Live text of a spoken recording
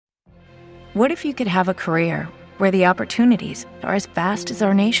What if you could have a career where the opportunities are as vast as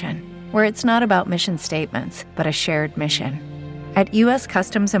our nation, where it's not about mission statements, but a shared mission? At U.S.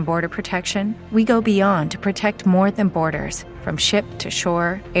 Customs and Border Protection, we go beyond to protect more than borders. From ship to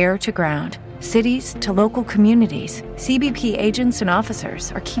shore, air to ground, cities to local communities, CBP agents and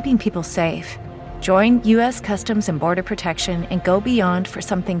officers are keeping people safe. Join U.S. Customs and Border Protection and go beyond for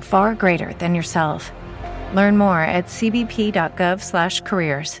something far greater than yourself. Learn more at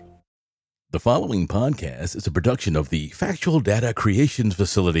cbp.gov/careers. The following podcast is a production of the Factual Data Creations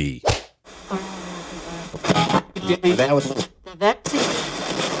Facility. That was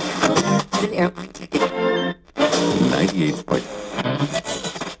 98 point.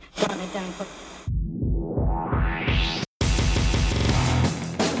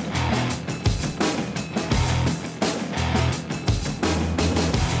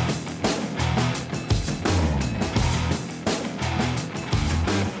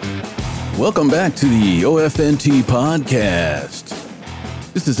 Welcome back to the OFNT podcast.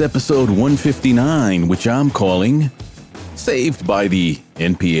 This is episode 159, which I'm calling Saved by the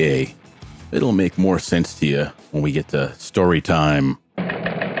NPA. It'll make more sense to you when we get to story time.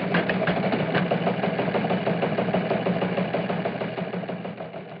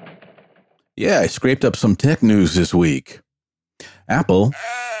 Yeah, I scraped up some tech news this week. Apple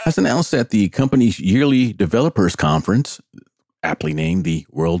has announced that the company's yearly developers conference, aptly named the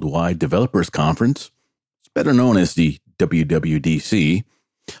Worldwide Developers Conference, it's better known as the WWDC,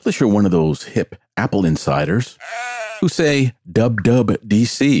 unless you're one of those hip Apple insiders who say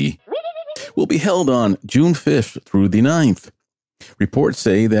DC, will be held on June 5th through the 9th. Reports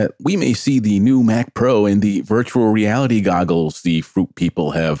say that we may see the new Mac Pro and the virtual reality goggles the fruit people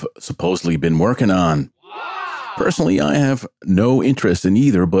have supposedly been working on. Personally, I have no interest in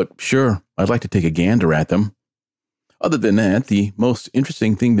either, but sure, I'd like to take a gander at them. Other than that, the most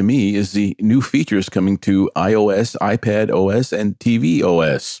interesting thing to me is the new features coming to iOS, iPad OS, and TV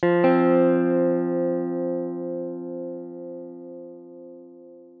OS.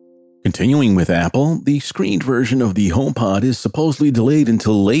 Continuing with Apple, the screened version of the HomePod is supposedly delayed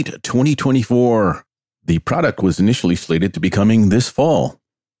until late 2024. The product was initially slated to be coming this fall.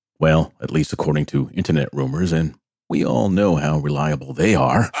 Well, at least according to internet rumors, and we all know how reliable they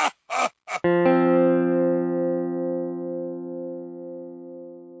are.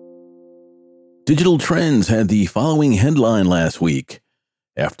 Digital Trends had the following headline last week.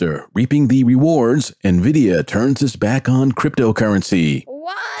 After reaping the rewards, NVIDIA turns its back on cryptocurrency.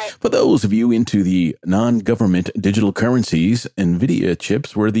 What? For those of you into the non-government digital currencies, NVIDIA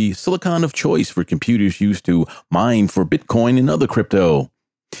chips were the silicon of choice for computers used to mine for Bitcoin and other crypto.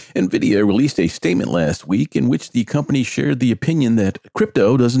 NVIDIA released a statement last week in which the company shared the opinion that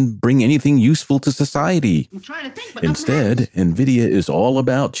crypto doesn't bring anything useful to society. Instead, NVIDIA is all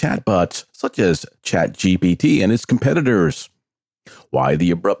about chatbots such as ChatGPT and its competitors. Why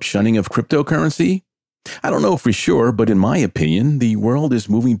the abrupt shunning of cryptocurrency? I don't know for sure, but in my opinion, the world is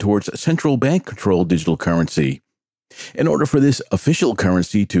moving towards central bank-controlled digital currency. In order for this official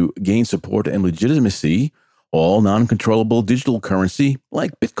currency to gain support and legitimacy, all non-controllable digital currency,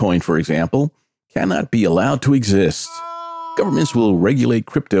 like Bitcoin, for example, cannot be allowed to exist. Governments will regulate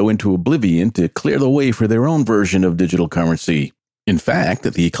crypto into oblivion to clear the way for their own version of digital currency. In fact,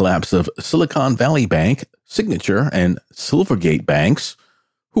 the collapse of Silicon Valley Bank, Signature, and Silvergate banks,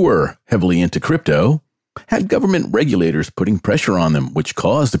 who were heavily into crypto, had government regulators putting pressure on them, which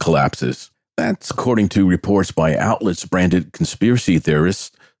caused the collapses. That's according to reports by outlets branded conspiracy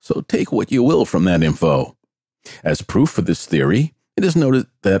theorists, so take what you will from that info. As proof for this theory, it is noted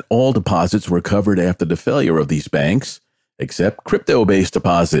that all deposits were covered after the failure of these banks, except crypto-based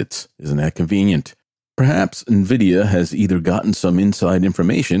deposits. Isn't that convenient? Perhaps NVIDIA has either gotten some inside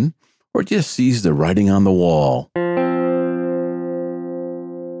information or just sees the writing on the wall.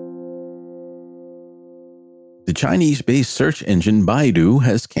 The Chinese-based search engine Baidu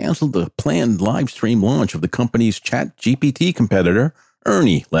has canceled the planned live-stream launch of the company's ChatGPT competitor,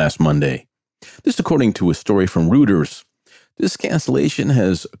 Ernie, last Monday. This according to a story from Reuters. This cancellation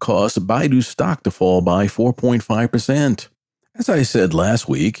has caused Baidu's stock to fall by 4.5%. As I said last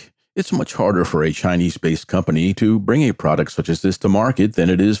week, it's much harder for a Chinese-based company to bring a product such as this to market than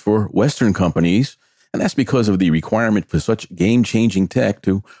it is for Western companies, and that's because of the requirement for such game-changing tech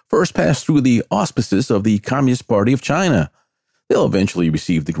to first pass through the auspices of the Communist Party of China. They'll eventually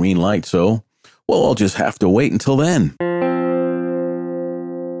receive the green light, so we'll all just have to wait until then.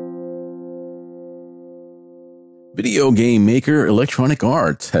 Video game maker Electronic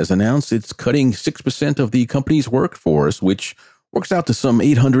Arts has announced it's cutting 6% of the company's workforce, which works out to some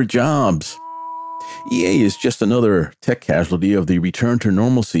 800 jobs. EA is just another tech casualty of the return to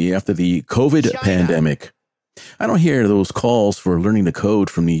normalcy after the COVID pandemic. I don't hear those calls for learning the code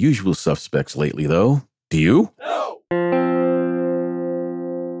from the usual suspects lately, though. Do you? No.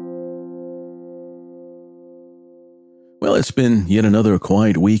 Well, it's been yet another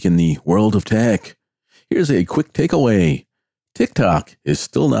quiet week in the world of tech. Here's a quick takeaway. TikTok is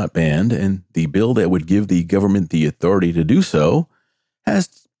still not banned, and the bill that would give the government the authority to do so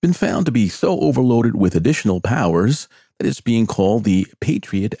has been found to be so overloaded with additional powers that it's being called the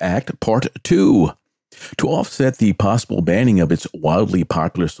Patriot Act Part 2. To offset the possible banning of its wildly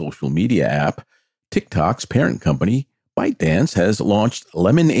popular social media app, TikTok's parent company, ByteDance, has launched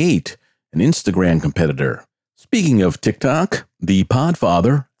Lemon8, an Instagram competitor. Speaking of TikTok, the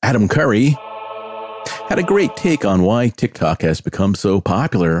podfather, Adam Curry, had a great take on why TikTok has become so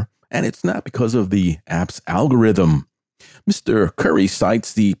popular, and it's not because of the app's algorithm. Mr. Curry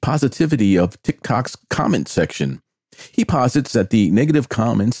cites the positivity of TikTok's comment section. He posits that the negative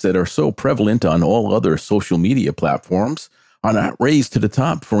comments that are so prevalent on all other social media platforms are not raised to the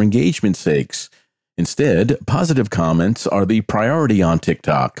top for engagement's sakes. Instead, positive comments are the priority on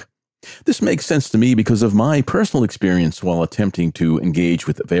TikTok. This makes sense to me because of my personal experience while attempting to engage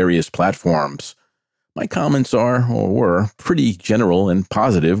with various platforms. My comments are, or were, pretty general and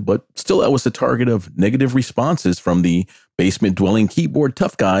positive, but still I was the target of negative responses from the basement-dwelling keyboard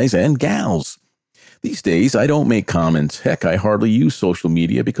tough guys and gals. These days, I don't make comments. Heck, I hardly use social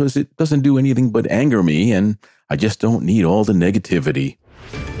media because it doesn't do anything but anger me, and I just don't need all the negativity.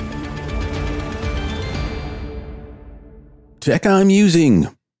 Tech I'm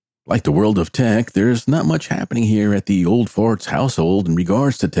using. Like the world of tech, there's not much happening here at the Old Farts household in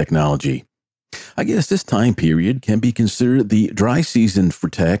regards to technology. I guess this time period can be considered the dry season for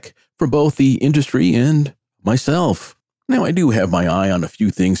tech for both the industry and myself. Now, I do have my eye on a few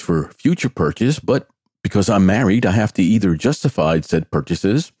things for future purchase, but because I'm married, I have to either justify said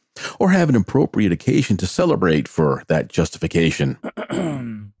purchases or have an appropriate occasion to celebrate for that justification.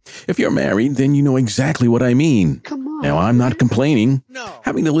 If you're married, then you know exactly what I mean. Come on. Now, I'm not complaining. No.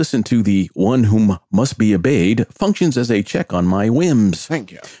 Having to listen to the one whom must be obeyed functions as a check on my whims.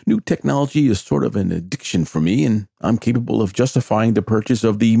 Thank you. New technology is sort of an addiction for me, and I'm capable of justifying the purchase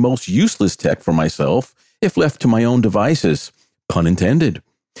of the most useless tech for myself if left to my own devices. Pun intended.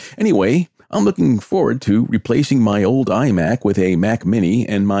 Anyway, I'm looking forward to replacing my old iMac with a Mac Mini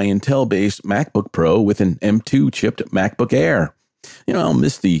and my Intel-based MacBook Pro with an M2 chipped MacBook Air. You know, I'll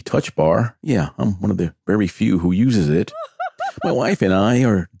miss the touch bar. Yeah, I'm one of the very few who uses it. My wife and I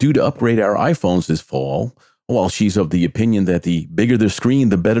are due to upgrade our iPhones this fall. While she's of the opinion that the bigger the screen,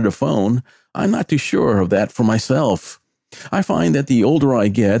 the better the phone, I'm not too sure of that for myself. I find that the older I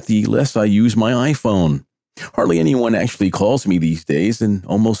get, the less I use my iPhone. Hardly anyone actually calls me these days, and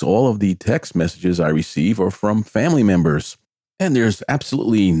almost all of the text messages I receive are from family members. And there's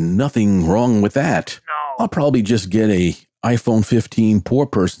absolutely nothing wrong with that. No. I'll probably just get a iPhone 15 Poor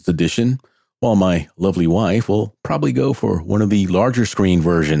Person's Edition, while my lovely wife will probably go for one of the larger screen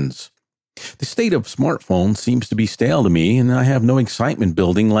versions. The state of smartphones seems to be stale to me, and I have no excitement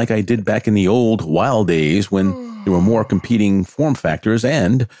building like I did back in the old wild days when there were more competing form factors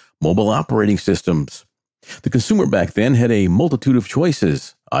and mobile operating systems. The consumer back then had a multitude of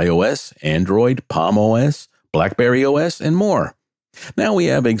choices: iOS, Android, Palm OS, BlackBerry OS, and more. Now we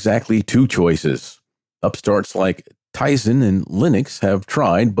have exactly two choices. Upstarts like Tizen and Linux have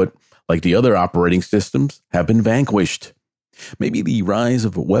tried, but like the other operating systems, have been vanquished. Maybe the rise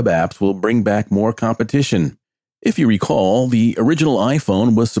of web apps will bring back more competition. If you recall, the original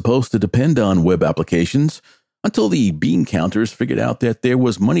iPhone was supposed to depend on web applications until the bean counters figured out that there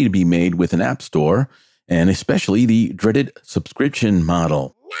was money to be made with an app store, and especially the dreaded subscription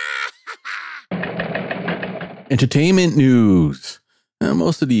model. Entertainment news.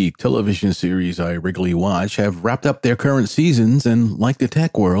 Most of the television series I regularly watch have wrapped up their current seasons and, like the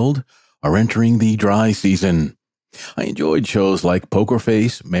tech world, are entering the dry season. I enjoyed shows like Poker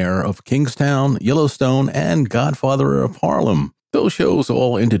Face, Mayor of Kingstown, Yellowstone, and Godfather of Harlem. Those shows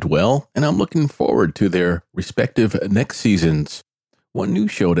all ended well, and I'm looking forward to their respective next seasons. One new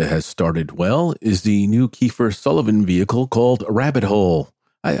show that has started well is the new Kiefer Sutherland vehicle called Rabbit Hole.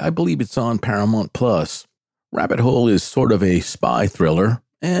 I believe it's on Paramount+. Rabbit Hole is sort of a spy thriller,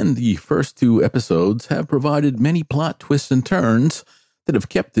 and the first two episodes have provided many plot twists and turns that have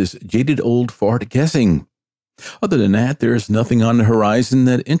kept this jaded old fart guessing. Other than that, there's nothing on the horizon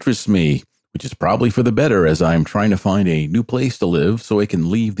that interests me, which is probably for the better as I'm trying to find a new place to live so I can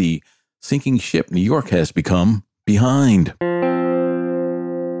leave the sinking ship New York has become behind.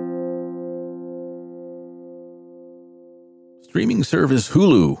 Streaming service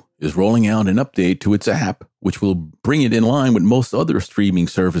Hulu is rolling out an update to its app, which will bring it in line with most other streaming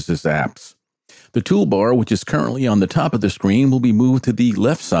services apps. The toolbar, which is currently on the top of the screen, will be moved to the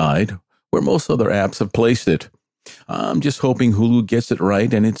left side, where most other apps have placed it. I'm just hoping Hulu gets it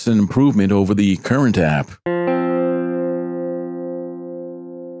right and it's an improvement over the current app.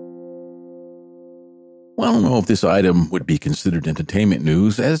 Well, I don't know if this item would be considered entertainment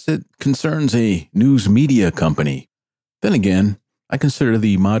news, as it concerns a news media company. Then again, I consider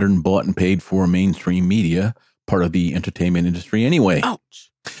the modern bought and paid for mainstream media part of the entertainment industry anyway.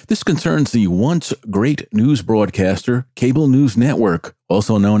 Ouch. This concerns the once great news broadcaster, Cable News Network,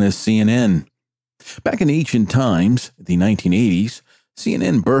 also known as CNN. Back in ancient times, the 1980s,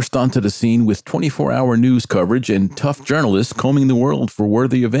 CNN burst onto the scene with 24-hour news coverage and tough journalists combing the world for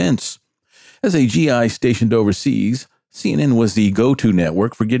worthy events. As a GI stationed overseas, CNN was the go-to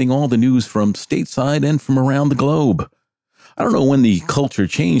network for getting all the news from stateside and from around the globe. I don't know when the culture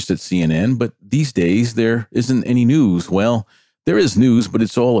changed at CNN, but these days there isn't any news. Well, there is news, but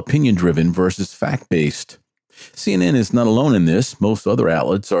it's all opinion-driven versus fact-based. CNN is not alone in this. Most other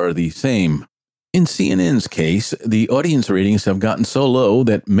outlets are the same. In CNN's case, the audience ratings have gotten so low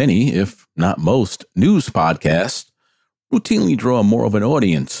that many, if not most, news podcasts routinely draw more of an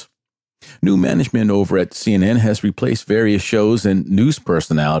audience. New management over at CNN has replaced various shows and news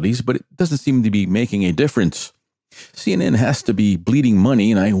personalities, but it doesn't seem to be making a difference. CNN has to be bleeding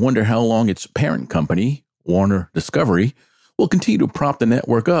money, and I wonder how long its parent company, Warner Discovery, will continue to prop the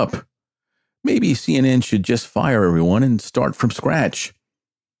network up. Maybe CNN should just fire everyone and start from scratch.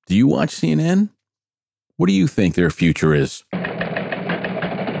 Do you watch CNN? What do you think their future is?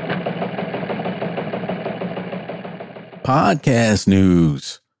 Podcast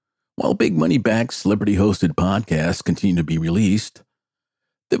news. While big money-backed celebrity-hosted podcasts continue to be released,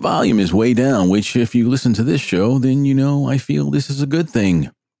 the volume is way down, which if you listen to this show, then you know I feel this is a good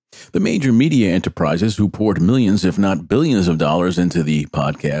thing. The major media enterprises who poured millions, if not billions of dollars into the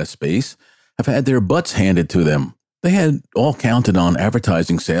podcast space have had their butts handed to them. They had all counted on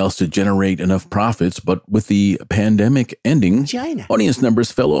advertising sales to generate enough profits, but with the pandemic ending, audience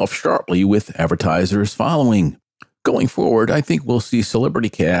numbers fell off sharply with advertisers following. Going forward, I think we'll see celebrity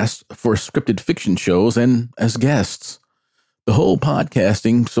casts for scripted fiction shows and as guests. The whole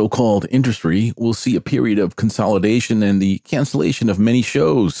podcasting so-called industry will see a period of consolidation and the cancellation of many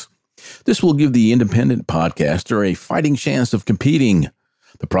shows. This will give the independent podcaster a fighting chance of competing.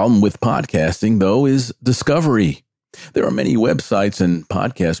 The problem with podcasting, though, is discovery. There are many websites and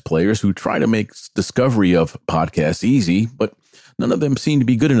podcast players who try to make discovery of podcasts easy, but none of them seem to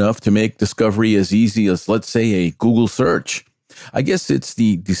be good enough to make discovery as easy as, let's say, a Google search. I guess it's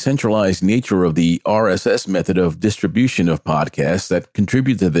the decentralized nature of the RSS method of distribution of podcasts that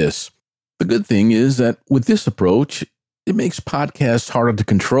contribute to this. The good thing is that with this approach, it makes podcasts harder to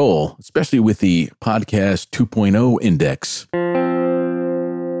control, especially with the Podcast 2.0 index.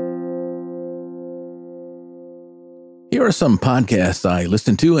 Here are some podcasts I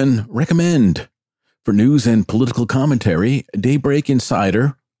listen to and recommend. For news and political commentary, Daybreak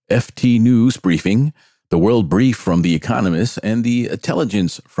Insider, FT News Briefing, The World Brief from The Economist, and The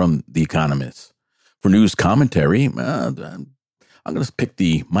Intelligence from The Economist. For news commentary, I'm going to pick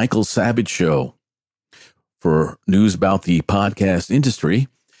The Michael Savage Show. For news about the podcast industry,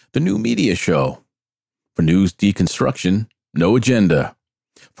 The New Media Show. For news deconstruction, No Agenda.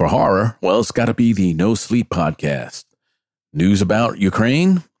 For horror, well, it's got to be the No Sleep Podcast. News about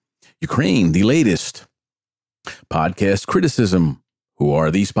Ukraine, the latest. Podcast criticism, Who Are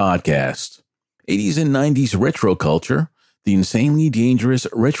These Podcasts? 80s and 90s retro culture, the Insanely Dangerous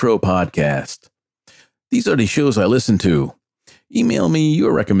Retro Podcast. These are the shows I listen to. Email me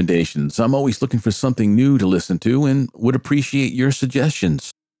your recommendations. I'm always looking for something new to listen to and would appreciate your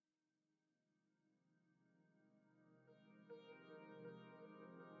suggestions.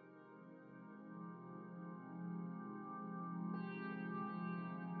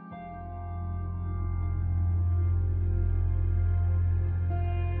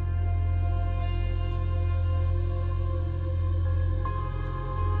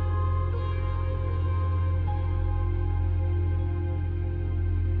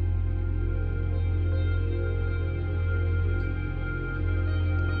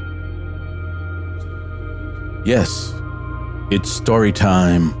 Yes, it's story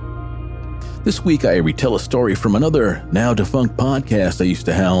time. This week I retell a story from another now-defunct podcast I used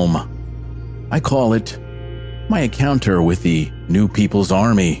to helm. I call it My Encounter with the New People's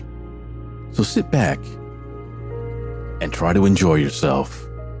Army. So sit back and try to enjoy yourself.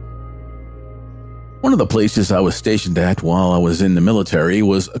 One of the places I was stationed at while I was in the military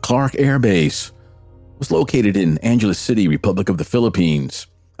was Clark Air Base. was located in Angeles City, Republic of the Philippines.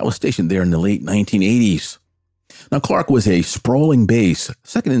 I was stationed there in the late 1980s. Now, Clark was a sprawling base,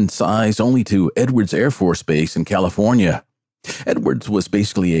 second in size only to Edwards Air Force Base in California. Edwards was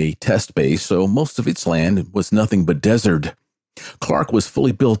basically a test base, so most of its land was nothing but desert. Clark was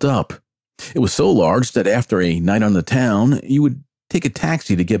fully built up. It was so large that after a night on the town, you would take a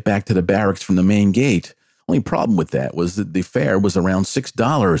taxi to get back to the barracks from the main gate. Only problem with that was that the fare was around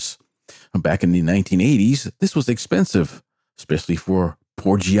 $6. Back in the 1980s, this was expensive, especially for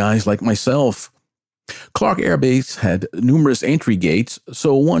poor GIs like myself. Clark Air Base had numerous entry gates,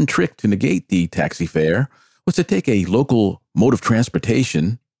 so one trick to negate the taxi fare was to take a local mode of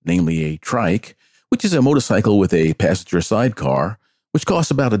transportation, namely a trike, which is a motorcycle with a passenger sidecar, which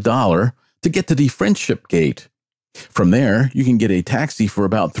costs about $1 to get to the Friendship Gate. From there, you can get a taxi for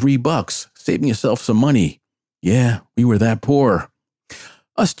about $3, saving yourself some money. Yeah, we were that poor.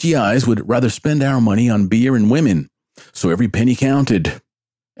 Us GIs would rather spend our money on beer and women, so every penny counted.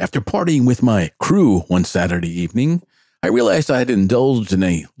 After partying with my crew one Saturday evening, I realized I had indulged in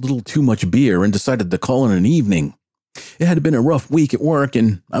a little too much beer and decided to call it an evening. It had been a rough week at work,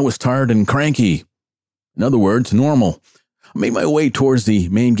 and I was tired and cranky. In other words, normal. I made my way towards the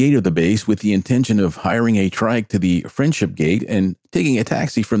main gate of the base with the intention of hiring a trike to the Friendship Gate and taking a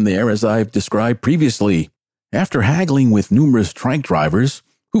taxi from there as I've described previously. After haggling with numerous trike drivers,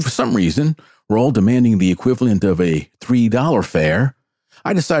 who for some reason were all demanding the equivalent of a $3 fare,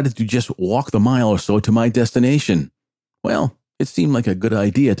 I decided to just walk the mile or so to my destination. Well, it seemed like a good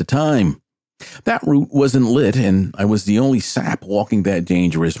idea at the time. That route wasn't lit, and I was the only sap walking that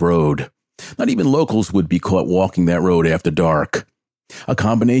dangerous road. Not even locals would be caught walking that road after dark. A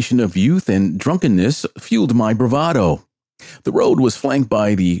combination of youth and drunkenness fueled my bravado. The road was flanked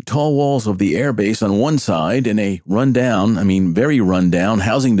by the tall walls of the airbase on one side and a very rundown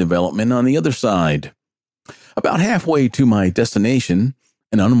housing development on the other side. About halfway to my destination,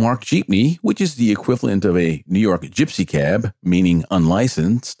 an unmarked jeepney, which is the equivalent of a New York gypsy cab, meaning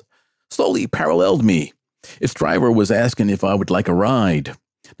unlicensed, slowly paralleled me. Its driver was asking if I would like a ride.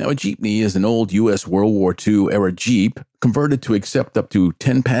 Now, a jeepney is an old U.S. World War II era Jeep converted to accept up to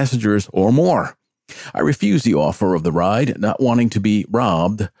 10 passengers or more. I refused the offer of the ride, not wanting to be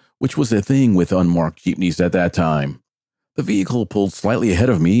robbed, which was a thing with unmarked jeepneys at that time. The vehicle pulled slightly ahead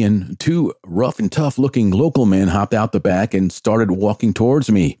of me, and two rough and tough-looking local men hopped out the back and started walking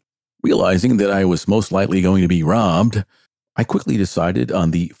towards me. Realizing that I was most likely going to be robbed, I quickly decided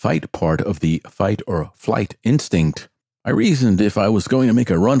on the fight part of the fight or flight instinct. I reasoned if I was going to make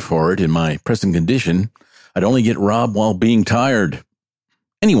a run for it in my present condition, I'd only get robbed while being tired.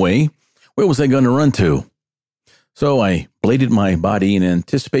 Anyway, where was I going to run to? So I bladed my body in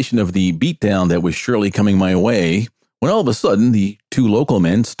anticipation of the beatdown that was surely coming my way, when all of a sudden the two local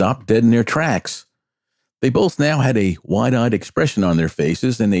men stopped dead in their tracks. They both now had a wide-eyed expression on their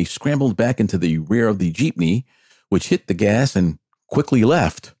faces, and they scrambled back into the rear of the jeepney, which hit the gas and quickly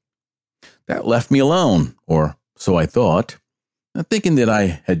left. That left me alone, or so I thought. Thinking that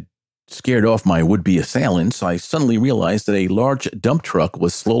I had scared off my would-be assailants, I suddenly realized that a large dump truck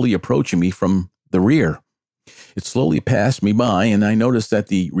was slowly approaching me from the rear. It slowly passed me by, and I noticed that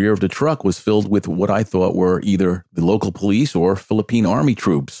the rear of the truck was filled with what I thought were either the local police or Philippine Army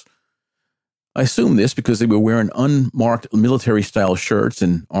troops. I assumed this because they were wearing unmarked military-style shirts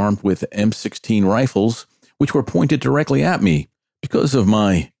and armed with M16 rifles, which were pointed directly at me. Because of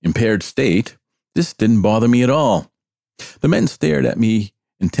my impaired state, this didn't bother me at all. The men stared at me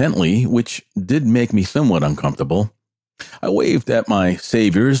intently, which did make me somewhat uncomfortable. I waved at my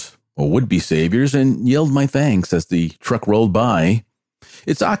saviors, or would-be saviors, and yelled my thanks as the truck rolled by.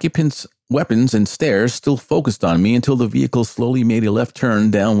 Its occupants' weapons and stares still focused on me until the vehicle slowly made a left turn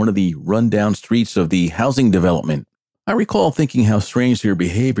down one of the run-down streets of the housing development. I recall thinking how strange their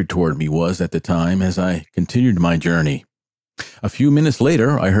behavior toward me was at the time as I continued my journey. A few minutes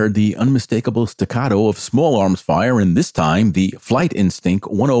later, I heard the unmistakable staccato of small arms fire, and this time the flight instinct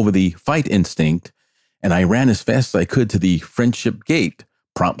won over the fight instinct, and I ran as fast as I could to the Friendship Gate,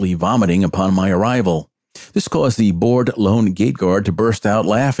 promptly vomiting upon my arrival. This caused the bored lone gate guard to burst out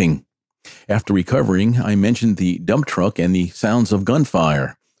laughing. After recovering, I mentioned the dump truck and the sounds of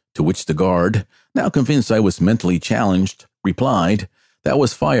gunfire, to which the guard, now convinced I was mentally challenged, replied, "That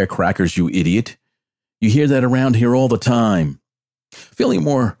was firecrackers, you idiot. You hear that around here all the time." Feeling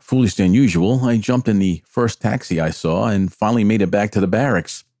more foolish than usual, I jumped in the first taxi I saw and finally made it back to the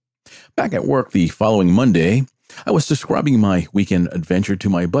barracks. Back at work the following Monday, I was describing my weekend adventure to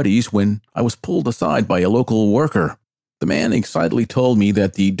my buddies when I was pulled aside by a local worker. The man excitedly told me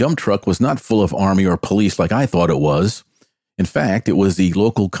that the dump truck was not full of army or police like I thought it was. In fact, it was the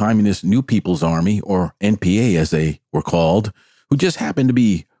local Communist New People's Army, or NPA as they were called, who just happened to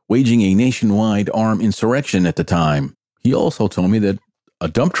be waging a nationwide armed insurrection at the time. He also told me that a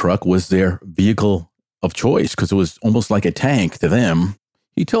dump truck was their vehicle of choice because it was almost like a tank to them.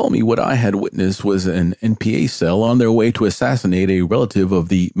 He told me what I had witnessed was an NPA cell on their way to assassinate a relative of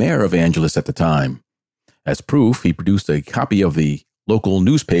the mayor of Angeles at the time. As proof, he produced a copy of the local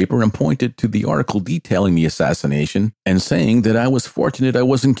newspaper and pointed to the article detailing the assassination and saying that I was fortunate I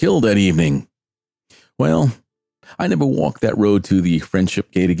wasn't killed that evening. Well, I never walked that road to the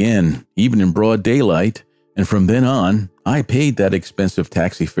Friendship Gate again, even in broad daylight, and from then on, I paid that expensive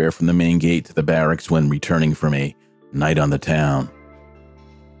taxi fare from the main gate to the barracks when returning from a night on the town.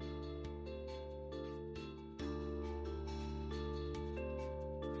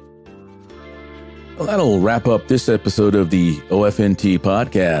 Well, that'll wrap up this episode of the OFNT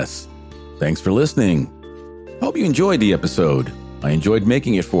podcast. Thanks for listening. Hope you enjoyed the episode. I enjoyed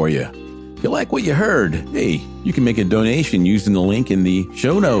making it for you. If you like what you heard, hey, you can make a donation using the link in the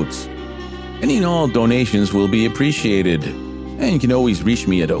show notes. Any and all donations will be appreciated. And you can always reach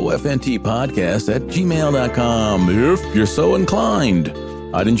me at ofntpodcast@gmail.com if you're so inclined.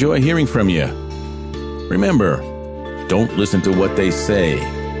 I'd enjoy hearing from you. Remember, don't listen to what they say.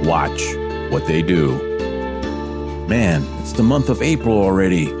 Watch what they do. Man, it's the month of April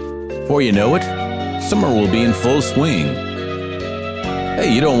already. Before you know it, summer will be in full swing.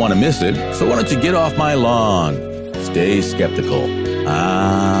 Hey, you don't want to miss it, so why don't you get off my lawn? Stay skeptical.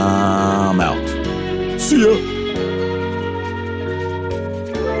 I'm out. See ya.